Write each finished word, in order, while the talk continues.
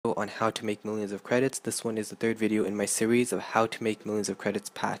on how to make millions of credits. This one is the third video in my series of how to make millions of credits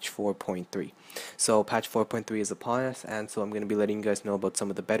patch 4.3. So patch 4.3 is upon us, and so I'm going to be letting you guys know about some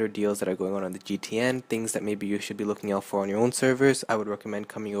of the better deals that are going on the GTN, things that maybe you should be looking out for on your own servers. I would recommend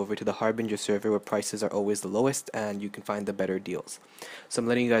coming over to the Harbinger server where prices are always the lowest and you can find the better deals. So I'm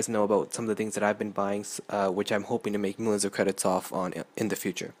letting you guys know about some of the things that I've been buying, which I'm hoping to make millions of credits off on in the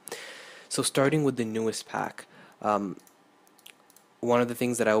future. So starting with the newest pack, one of the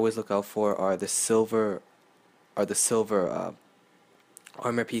things that I always look out for are the silver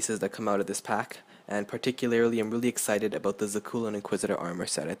armor pieces that come out of this pack, and particularly I'm really excited about the Zakul and Inquisitor armor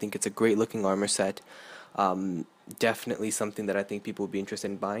set. I think it's a great looking armor set, definitely something that I think people would be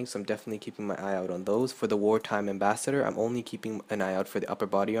interested in buying, so I'm definitely keeping my eye out on those. For the Wartime Ambassador, I'm only keeping an eye out for the upper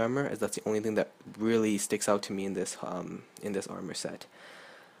body armor, as that's the only thing that really sticks out to me in this armor set.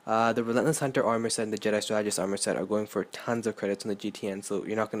 The Relentless Hunter armor set and the Jedi Strategist armor set are going for tons of credits on the GTN, so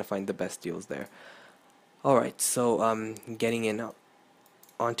you're not going to find the best deals there. Alright, so getting in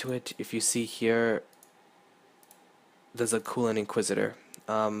onto it, if you see here, there's a cool Inquisitor.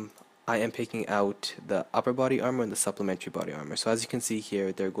 I am picking out the upper body armor and the supplementary body armor. So as you can see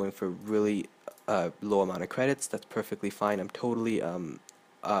here, they're going for really low amount of credits. That's perfectly fine. I'm totally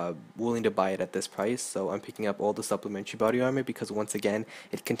willing to buy it at this price, so I'm picking up all the supplementary body armor because once again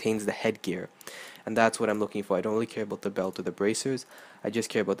it contains the headgear, and that's what I'm looking for. I don't really care about the belt or the bracers, I just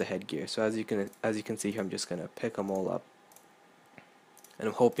care about the headgear. So as you can see here, I'm just gonna pick them all up, and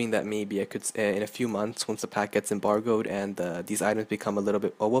I'm hoping that maybe I could in a few months, once the pack gets embargoed and these items become a little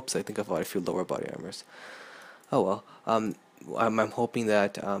bit, oh whoops, I think I bought a few lower body armors. Oh well, I'm hoping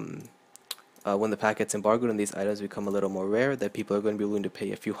that when the pack gets embargoed and these items become a little more rare, that people are going to be willing to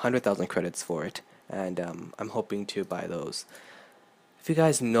pay a few 100,000 credits for it, and I'm hoping to buy those. If you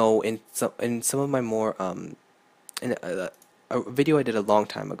guys know, in some of my more in a video I did a long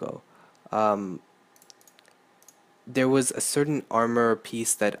time ago, there was a certain armor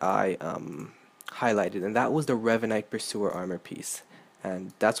piece that I highlighted, and that was the Revanite Pursuer armor piece.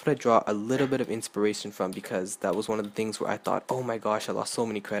 And that's what I draw a little bit of inspiration from, because that was one of the things where I thought, oh my gosh, I lost so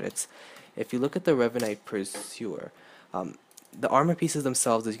many credits. If you look at the Revanite Pursuer, the armor pieces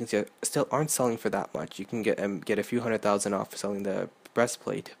themselves, as you can see, still aren't selling for that much. You can get a few 100,000 off for selling the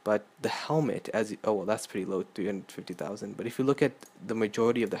breastplate, but the helmet, oh well, that's pretty low, 350,000. But if you look at the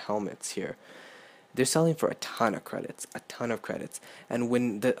majority of the helmets here, they're selling for a ton of credits, And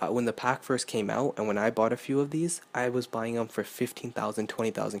when the pack first came out, and when I bought a few of these, I was buying them for 15,000,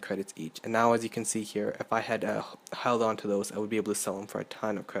 20,000 credits each. And now, as you can see here, if I had held on to those, I would be able to sell them for a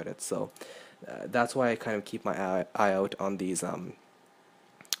ton of credits. So that's why I kind of keep my eye out on these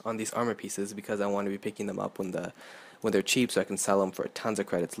armor pieces, because I want to be picking them up when they're cheap, so I can sell them for tons of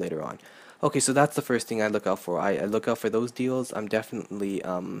credits later on. Okay, so that's the first thing I look out for. I look out for those deals. I'm definitely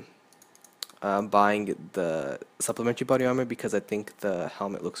buying the supplementary body armor because I think the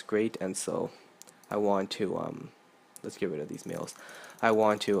helmet looks great, and so I want to let's get rid of these males. I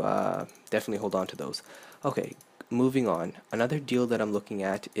want to definitely hold on to those. Okay, moving on. Another deal that I'm looking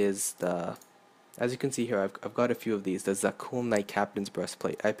at is as you can see here, I've got a few of these. The Zakul Knight Captain's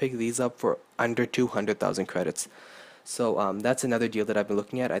breastplate. I picked these up for under 200,000 credits. So that's another deal that I've been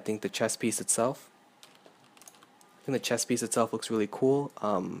looking at. I think the chest piece itself looks really cool,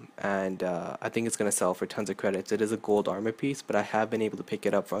 and I think it's going to sell for tons of credits. It is a gold armor piece, but I have been able to pick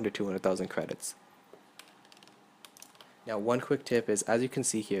it up for under 200,000 credits. Now, one quick tip is, as you can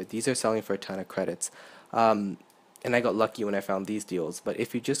see here, these are selling for a ton of credits, and I got lucky when I found these deals. But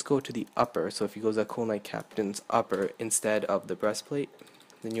if you just go to the upper, so if you go to Zakul Knight Captain's upper instead of the breastplate,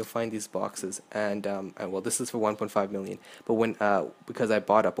 then you'll find these boxes, and well, this is for 1.5 million, but when because I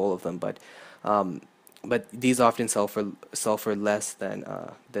bought up all of them, but these often sell for less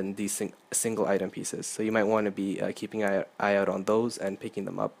than these single item pieces. So you might want to be keeping an eye out on those and picking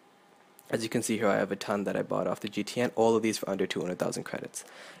them up. As you can see here, I have a ton that I bought off the GTN. All of these for under 200,000 credits.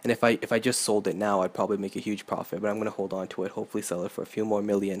 And if I just sold it now, I'd probably make a huge profit. But I'm going to hold on to it. Hopefully, sell it for a few more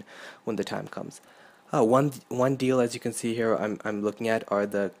million when the time comes. One deal, as you can see here, I'm looking at are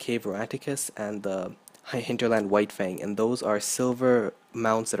the Cave Veranticus and the Hinterland White Fang, and those are silver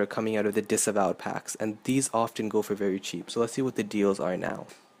mounts that are coming out of the disavowed packs, and these often go for very cheap. So let's see what the deals are now.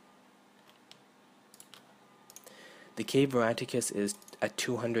 The Cave Veranticus is at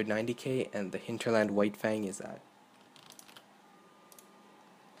 290k, and the Hinterland White Fang is at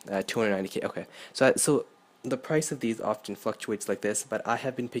 290k. Okay, so the price of these often fluctuates like this, but I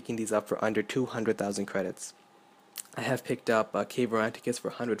have been picking these up for under 200,000 credits. I have picked up Cave Veranticus for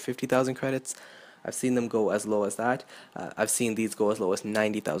 150,000 credits. I've seen them go as low as that. I've seen these go as low as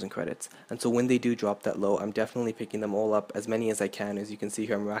 90,000 credits. And so when they do drop that low, I'm definitely picking them all up, as many as I can. As you can see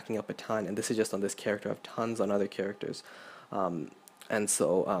here, I'm racking up a ton, and this is just on this character. I have tons on other characters.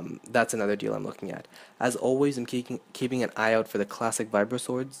 That's another deal I'm looking at. As always, I'm keeping an eye out for the classic Vibro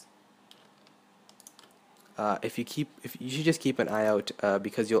swords. If you should just keep an eye out,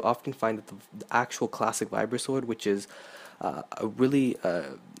 because you'll often find that the actual classic Vibro sword, which is a really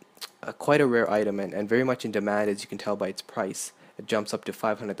quite a rare item, and very much in demand, as you can tell by its price. It jumps up to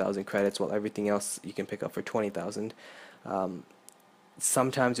 500,000 credits, while everything else you can pick up for 20,000.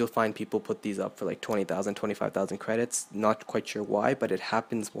 Sometimes you'll find people put these up for like 20,000, 25,000 credits. Not quite sure why, but it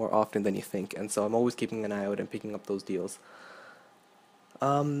happens more often than you think. And so I'm always keeping an eye out and picking up those deals.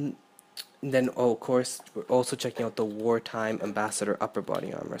 Then, of course, we're also checking out the Wartime Ambassador upper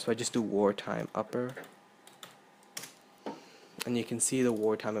body armor. So I just do Wartime upper. And you can see the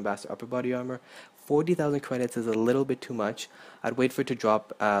Wartime Ambassador upper body armor. 40,000 credits is a little bit too much. I'd wait for it to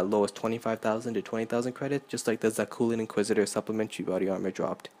drop low as 25,000 to 20,000 credits, just like the Zakulan Inquisitor supplementary body armor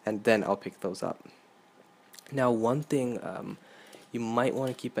dropped, and then I'll pick those up. Now, one thing you might want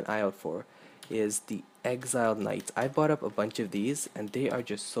to keep an eye out for is the Exiled Knights. I bought up a bunch of these, and they are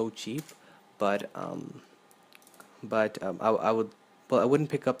just so cheap. I wouldn't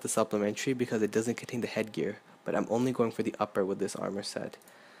pick up the supplementary because it doesn't contain the headgear. But I'm only going for the upper with this armor set.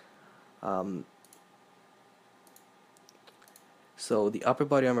 So the upper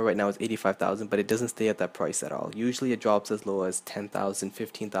body armor right now is 85,000, but it doesn't stay at that price at all. Usually it drops as low as 10,000,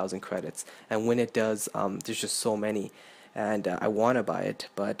 15,000 credits, and when it does, there's just so many, and I want to buy it,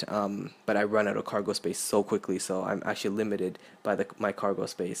 but I run out of cargo space so quickly, so I'm actually limited by my cargo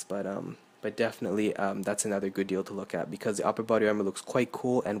space. But definitely that's another good deal to look at, because the upper body armor looks quite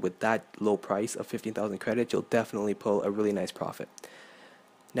cool, and with that low price of 15,000 credits, you'll definitely pull a really nice profit.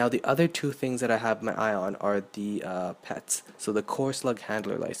 Now, the other two things that I have my eye on are the pets. So the Core Slug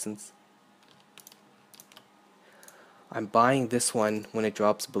Handler license. I'm buying this one when it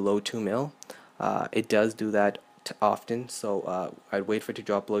drops below 2 mil. It does do that often, so I'd wait for it to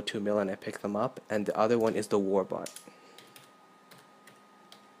drop below 2 mil and I pick them up. And the other one is the Warbot.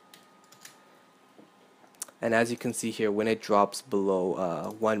 And as you can see here, when it drops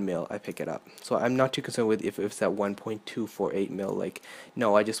below 1 mil, I pick it up. So I'm not too concerned with if it's at 1.248 mil. Like,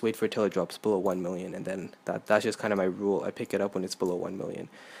 no, I just wait for it till it drops below 1 million, and then that's just kind of my rule. I pick it up when it's below 1 million.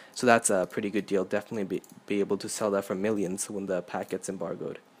 So that's a pretty good deal. Definitely be able to sell that for millions when the pack gets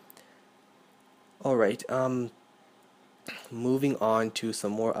embargoed. Alright, moving on to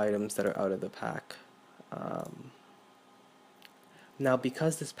some more items that are out of the pack. Now,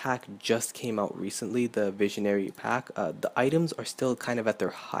 because this pack just came out recently, the Visionary pack, the items are still kind of at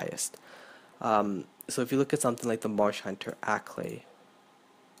their highest. So if you look at something like the Marsh Hunter Acklay,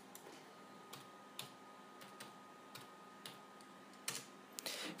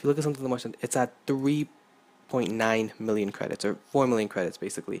 it's at 3.9 million credits, or 4 million credits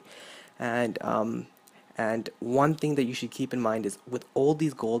basically. And one thing that you should keep in mind is, with all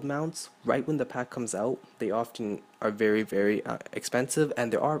these gold mounts, right when the pack comes out, they often are very, very expensive,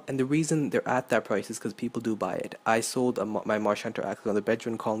 and the reason they're at that price is because people do buy it. I sold my Marsh Hunter Acklay on the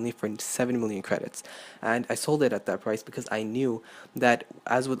Begeron Colony for 7 million credits, and I sold it at that price because I knew that,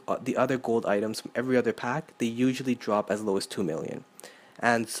 as with the other gold items from every other pack, they usually drop as low as 2 million.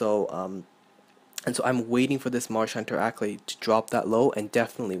 And so I'm waiting for this Marsh Hunter Acklay to drop that low, and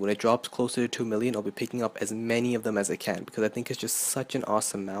definitely when it drops closer to 2 million, I'll be picking up as many of them as I can, because I think it's just such an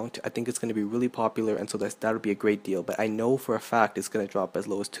awesome mount. I think it's going to be really popular, and so that'll be a great deal. But I know for a fact it's going to drop as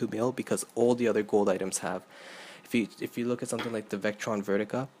low as 2 mil, because all the other gold items have. If you look at something like the Begeron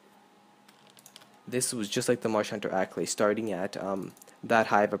Vertica, this was just like the Marsh Hunter Acklay, starting at that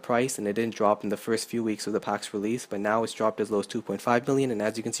high of a price, and it didn't drop in the first few weeks of the pack's release, but now it's dropped as low as 2.5 million, and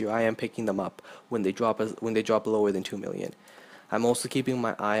as you can see, I am picking them up when they drop lower than 2 million. I'm also keeping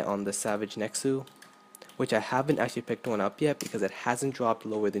my eye on the Savage Nexu, which I haven't actually picked one up yet because it hasn't dropped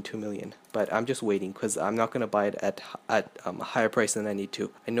lower than 2 million, but I'm just waiting because I'm not going to buy it at a higher price than I need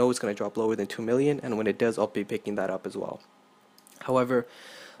to. I know it's going to drop lower than 2 million, and when it does, I'll be picking that up as well. However,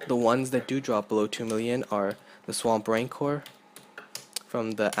 the ones that do drop below 2 million are the Swamp Rancor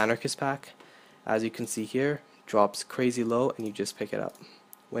from the Anarchist pack. As you can see here, drops crazy low, and you just pick it up.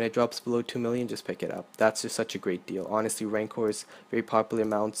 When it drops below 2 million, just pick it up. That's just such a great deal. Honestly, Rancors, very popular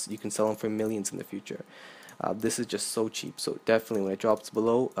mounts. You can sell them for millions in the future. This is just so cheap. So definitely, when it drops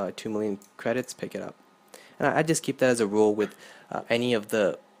below 2 million credits, pick it up. And I just keep that as a rule with any of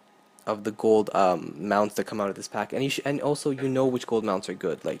the gold mounts that come out of this pack, and also you know which gold mounts are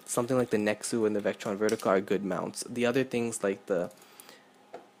good. Like something like the Nexu and the Begeron Vertica are good mounts. The other things like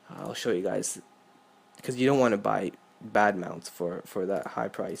I'll show you guys. because you don't want to buy bad mounts for that high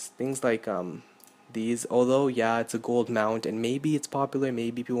price. Things like these, although yeah, it's a gold mount and maybe it's popular,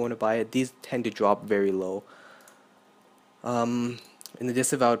 maybe people want to buy it, these tend to drop very low. In the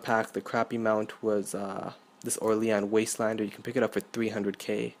disavowed pack, the crappy mount was this Orlean Wastelander. You can pick it up for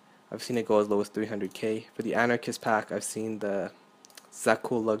 300k. I've seen it go as low as 300k. For the Anarchist pack, I've seen the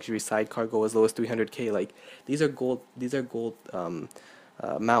Zakul Luxury Sidecar go as low as 300k. Like these are gold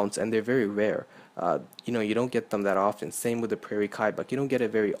mounts, and they're very rare. You know, you don't get them that often. Same with the Prairie Kaibuck. You don't get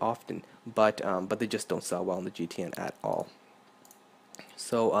it very often, but they just don't sell well in the GTN at all.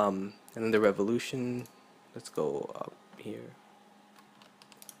 So and then the Revolution. Let's go up here.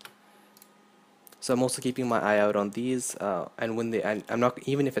 So I'm also keeping my eye out on these, and when they, and I'm not,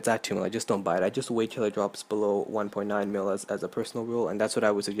 even if it's at 2 mil, I just don't buy it. I just wait till it drops below 1.9 mil as a personal rule, and that's what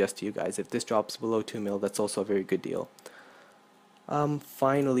I would suggest to you guys. If this drops below 2 mil, that's also a very good deal.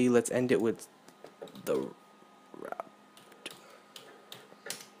 Finally, let's end it with the wrap.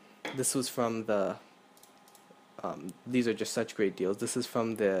 This was from the, these are just such great deals. This is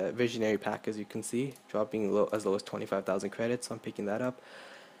from the Visionary pack, as you can see, dropping as low as 25,000 credits, so I'm picking that up.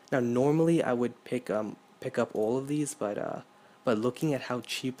 Now, normally I would pick up all of these, but looking at how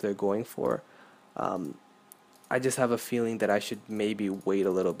cheap they're going for, I just have a feeling that I should maybe wait a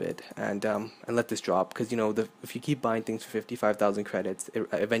little bit and let this drop, because you know, if you keep buying things for 55,000 credits, it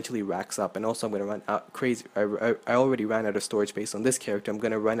eventually racks up. And also, I'm going to run out crazy. I already ran out of storage space on this character. I'm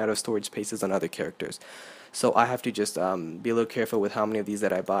going to run out of storage spaces on other characters. So I have to just be a little careful with how many of these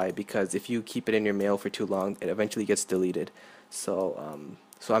that I buy, because if you keep it in your mail for too long, it eventually gets deleted.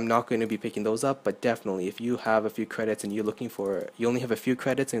 So I'm not going to be picking those up, but definitely if you have a few credits and you only have a few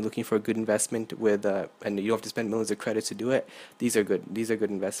credits and you're looking for a good investment with, and you don't have to spend millions of credits to do it, these are good. These are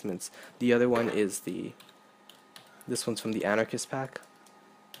good investments. The other one is this one's from the Anarchist pack.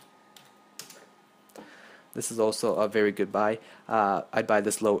 This is also a very good buy. I'd buy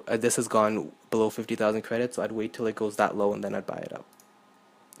this low. This has gone below 50,000 credits, so I'd wait till it goes that low and then I'd buy it up.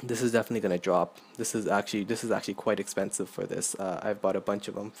 This is definitely going to drop. This is actually quite expensive for this. I've bought a bunch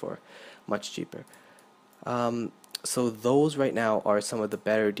of them for much cheaper. So those right now are some of the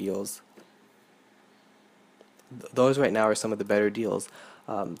better deals. Those right now are some of the better deals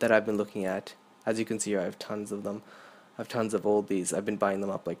that I've been looking at. As you can see here, I have tons of them. I have tons of oldies. I've been buying them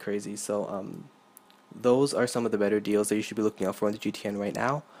up like crazy. So those are some of the better deals that you should be looking out for in the GTN right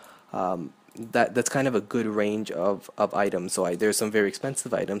now. That's kind of a good range of items. So there's some very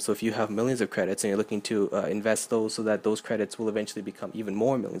expensive items. So if you have millions of credits and you're looking to invest those so that those credits will eventually become even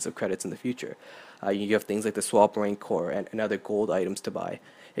more millions of credits in the future, you have things like the Swtor core and other gold items to buy.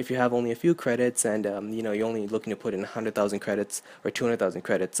 If you have only a few credits and you know, you're only looking to put in 100,000 credits or 200,000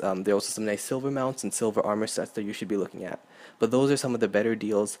 credits, there are also some nice silver mounts and silver armor sets that you should be looking at. But those are some of the better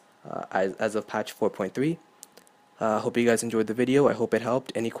deals as of patch 4.3. Hope you guys enjoyed the video. I hope it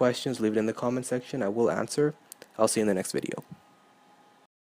helped. Any questions, leave it in the comment section. I will answer. I'll see you in the next video.